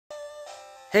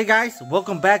Hey guys,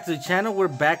 welcome back to the channel. We're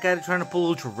back at it trying to pull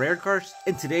ultra rare cards.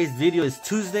 And today's video is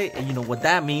Tuesday, and you know what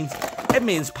that means. It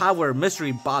means power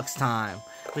mystery box time.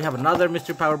 We have another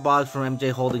mystery power box from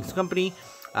MJ Holdings Company.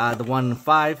 The 1 in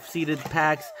 5 seeded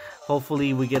packs.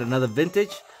 Hopefully we get another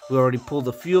vintage. We already pulled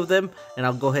a few of them, and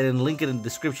I'll go ahead and link it in the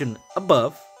description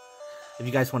above if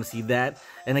you guys want to see that.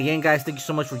 And again guys, thank you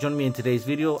so much for joining me in today's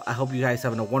video. I hope you guys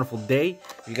having a wonderful day.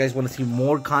 If you guys want to see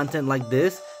more content like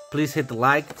this, please hit the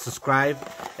like, subscribe,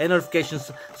 and notifications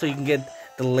so you can get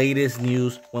the latest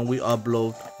news when we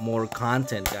upload more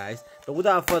content, guys. But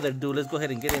without further ado, let's go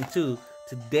ahead and get into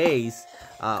today's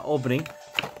opening.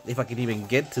 If I can even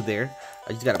get to there.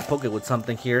 I just gotta poke it with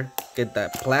something here. Get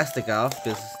that plastic off,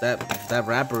 because that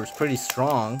wrapper is pretty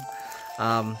strong.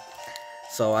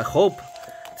 So I hope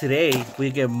today we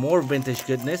get more vintage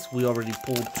goodness. We already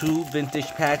pulled 2 vintage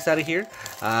packs out of here.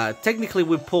 Technically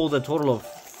we pulled a total of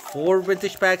 4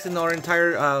 vintage packs in our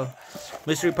entire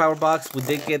mystery power box. We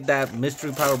did get that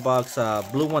mystery power box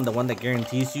blue one, the one that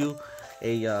guarantees you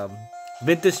a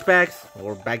vintage packs,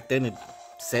 or back then it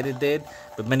said it did,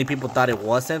 but many people thought it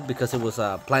wasn't because it was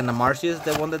Platinum Arceus,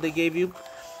 the one that they gave you.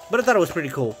 But I thought it was pretty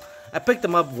cool. I picked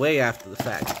them up way after the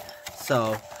fact,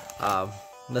 so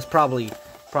that's probably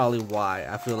why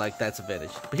I feel like that's a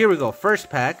vintage. But here we go, first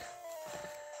pack.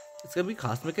 It's gonna be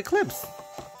Cosmic Eclipse.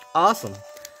 Awesome.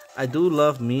 I do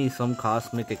love me some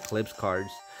Cosmic Eclipse cards.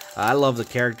 I love the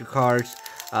character cards.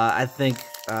 I think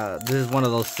this is one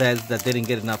of those sets that didn't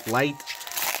get enough light.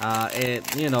 And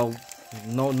you know,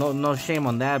 no shame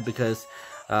on that, because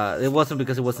it wasn't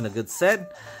because it wasn't a good set.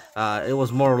 It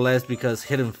was more or less because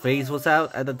Hidden Fates was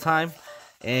out at the time,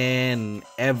 and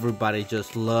everybody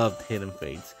just loved Hidden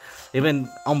Fates. Even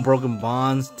Unbroken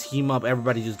Bonds, Team Up,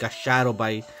 everybody just got shadowed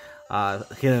by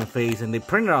Hidden Fates, and they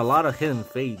printed a lot of Hidden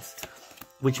Fates,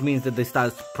 which means that they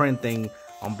started printing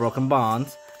Unbroken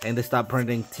Bonds, and they stopped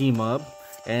printing Team Up,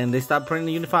 and they stopped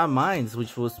printing Unified Minds,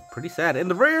 which was pretty sad. And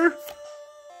the rare,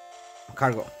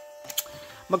 Cargo.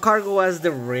 Macargo as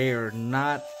the rare,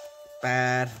 not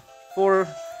bad for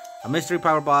a mystery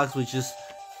power box, which is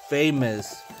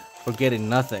famous for getting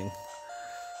nothing.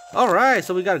 Alright,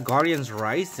 so we got Guardians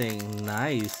Rising,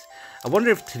 nice. I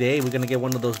wonder if today we're gonna get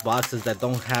one of those boxes that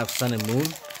don't have Sun and Moon.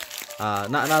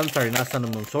 I'm sorry, not Sun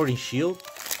and Moon, Sword and Shield.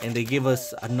 And they give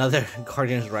us another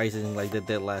Guardians Rising like they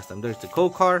did last time. There's the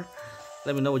code card.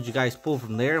 Let me know what you guys pull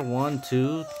from there. 1,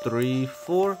 2, 3,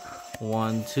 4.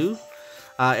 1, 2.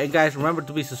 And guys, remember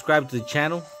to be subscribed to the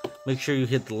channel. Make sure you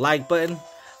hit the like button.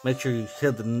 Make sure you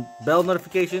hit the bell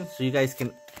notification so you guys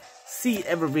can see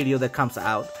every video that comes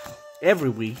out every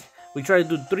week. We try to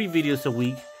do 3 videos a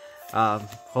week.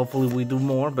 Hopefully we do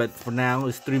more, but for now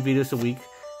it's 3 videos a week.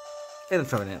 And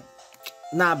it's coming in.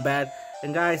 Not bad.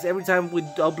 And guys, every time we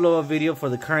upload a video, for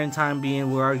the current time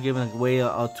being, we are giving away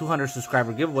a 200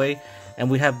 subscriber giveaway. And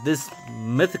we have this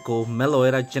mythical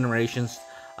Meloetta Generations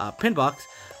pin box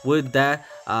with that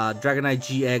Dragonite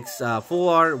GX full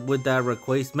art with that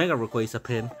Mega Rayquaza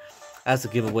pin as a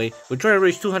giveaway. We're trying to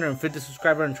reach 250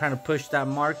 subscribers and trying to push that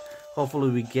mark. Hopefully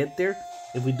we get there.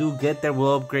 If we do get there,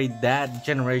 we'll upgrade that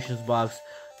Generations box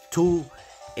to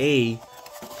a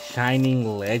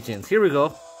Shining Legends. Here we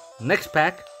go. Next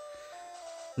pack.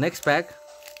 Next pack.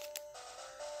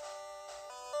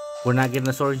 We're not getting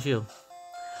a Sword and Shield.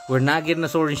 We're not getting a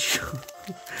Sword and Shield.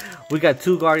 We got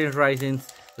 2 Guardians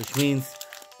Risings, which means,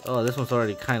 oh, this one's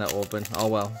already kind of open. Oh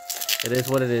well, it is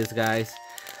what it is, guys.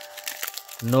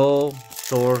 No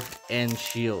Sword and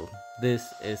Shield. This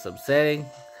is upsetting.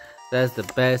 That's the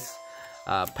best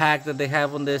pack that they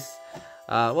have on this.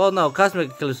 Well, no,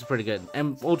 Cosmic Eclipse is pretty good,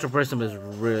 and Ultra Prism is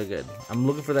really good. I'm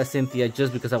looking for that Cynthia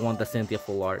just because I want that Cynthia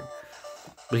full art.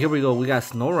 But here we go. We got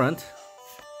Snorunt,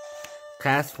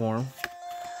 Castform,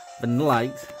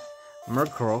 Vanillite,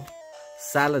 Murkrow,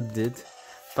 Saladit,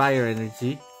 Fire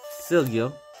Energy,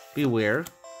 Silgio, Beware,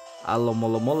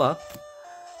 Alomolomola,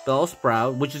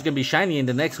 Bellsprout, which is going to be shiny in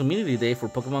the next community day for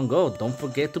Pokemon Go. Don't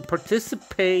forget to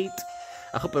participate.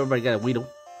 I hope everybody got a Weedle.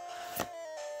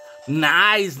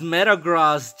 Nice!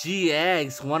 Metagross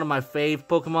GX, one of my fave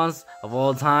Pokemons of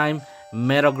all time.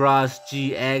 Metagross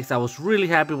GX. I was really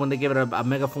happy when they gave it a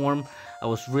Mega Form. I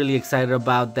was really excited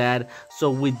about that. So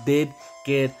we did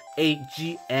get a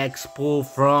GX pull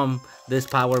from this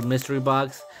Power Mystery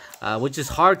Box, which is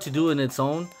hard to do in its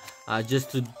own.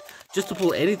 Just to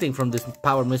pull anything from this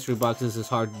Power Mystery Boxes is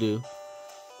hard to do.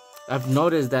 I've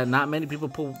noticed that not many people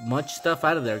pull much stuff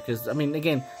out of there, because I mean,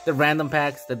 again, the random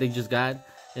packs that they just got.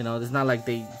 You know, it's not like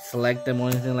they select them or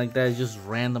anything like that. It's just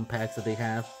random packs that they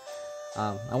have.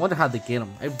 I wonder how they get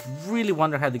them. I really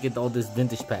wonder how they get all these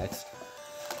vintage packs.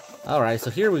 Alright, so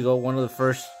here we go. One of the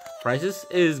first prizes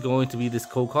is going to be this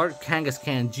code card,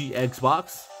 Kangaskhan GX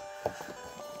box.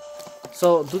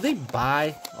 So, do they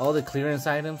buy all the clearance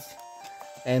items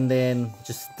and then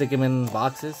just stick them in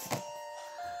boxes?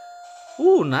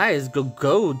 Ooh, nice. Go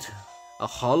Goat. A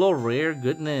holo rare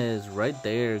goodness right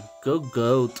there. Go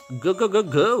Goat. Go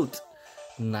Goat.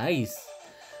 Nice.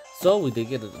 So we did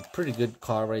get a pretty good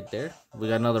card right there. We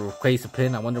got another Rayquaza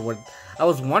pin. I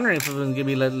was wondering if it was gonna give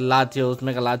me Latios,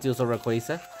 Mega Latios or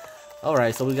Rayquaza.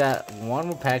 Alright, so we got one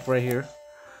more pack right here.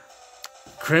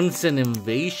 Crimson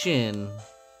Invasion.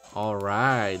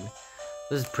 Alright.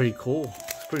 This is pretty cool.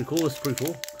 It's pretty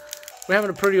cool. We're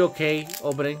having a pretty okay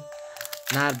opening.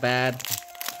 Not bad.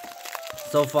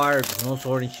 So far, no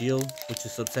Sword and Shield, which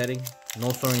is upsetting. No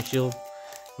Sword and Shield.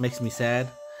 Makes me sad.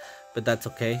 But that's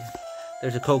okay.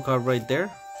 There's a code card right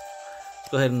there.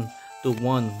 Go ahead and do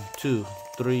 1, 2,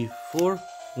 3, 4.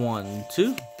 1,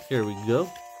 2. Here we go.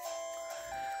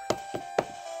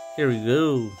 Here we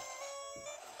go.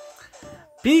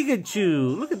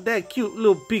 Pikachu. Look at that cute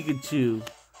little Pikachu.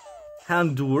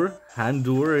 Houndour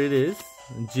it is.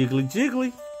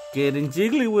 Jiggly. Getting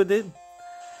jiggly with it.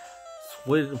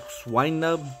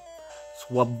 Swinub.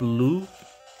 Swablu.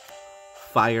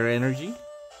 Fire Energy.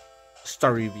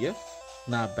 Starivia.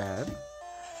 Not bad.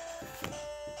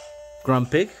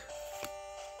 Grumpig.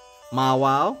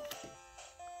 Mawile.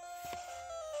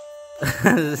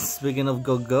 Speaking of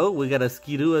Go, we got a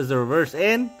Skidoo as the reverse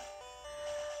and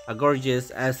a Gorgeous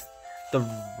as the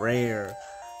rare.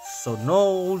 So no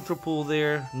ultra pull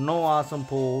there, no awesome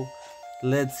pull.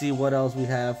 Let's see what else we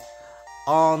have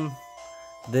on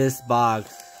this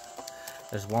box.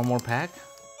 There's one more pack.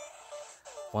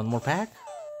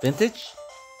 Vintage?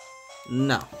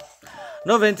 No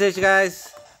vintage,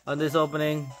 guys, on this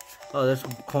opening. Oh, there's a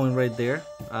coin right there.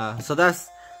 So that's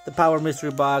the Power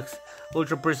Mystery Box.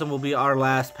 Ultra Prism will be our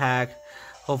last pack.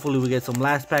 Hopefully we get some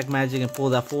last pack magic and pull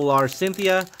that full art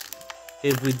Cynthia.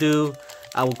 If we do,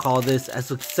 I will call this a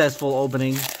successful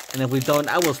opening. And if we don't,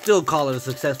 I will still call it a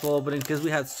successful opening because we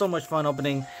had so much fun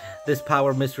opening this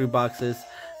Power Mystery Boxes.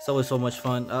 It's always so much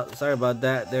fun. Sorry about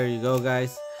that. There you go,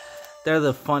 guys. They're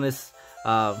the funnest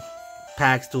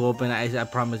packs to open. I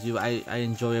promise you, I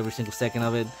enjoy every single second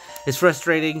of it. It's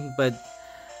frustrating, but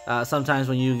sometimes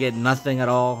when you get nothing at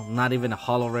all, not even a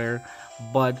holo rare,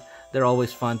 but they're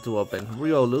always fun to open.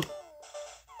 Riolu,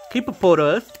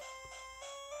 Hippopotas,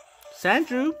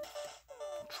 Sandrew,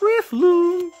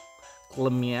 Drifloon,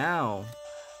 Glameow,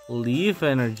 Leaf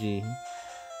Energy,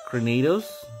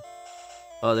 Granados.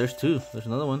 Oh, there's two. There's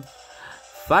another one.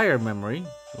 Fire Memory.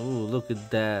 Ooh, look at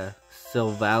that.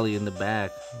 Silvally in the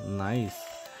back. Nice.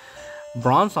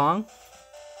 Bronzong.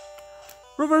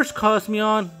 Reverse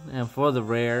Cosmion. And for the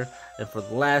rare. And for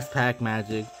the last pack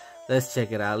magic. Let's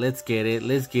check it out. Let's get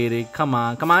it. Come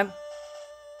on.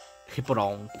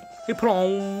 Hippodon.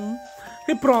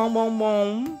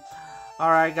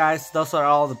 Alright, guys. Those are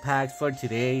all the packs for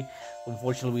today.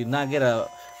 Unfortunately, we did not get a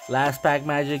last pack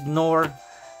magic. Nor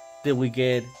did we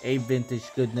get a vintage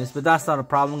goodness, but that's not a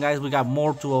problem, guys. We got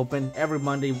more to open every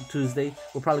Monday, Tuesday.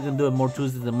 We're probably gonna do it more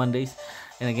Tuesdays than Mondays.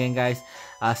 And again, guys,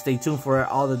 stay tuned for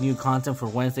all the new content for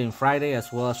Wednesday and Friday,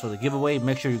 as well as for the giveaway.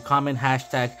 Make sure you comment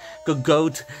hashtag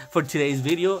GoGoat for today's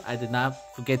video. I did not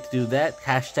forget to do that.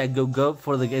 Hashtag GoGoat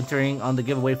for the entering on the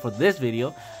giveaway for this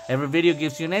video. Every video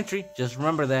gives you an entry. Just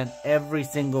remember that every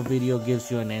single video gives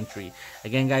you an entry.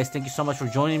 Again, guys, thank you so much for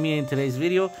joining me in today's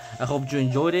video. I hope you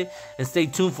enjoyed it, and stay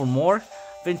tuned for more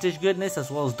vintage goodness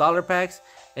as well as dollar packs.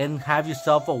 And have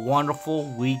yourself a wonderful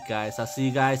week, guys. I'll see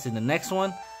you guys in the next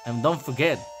one. And don't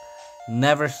forget,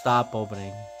 never stop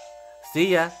opening.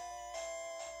 See ya.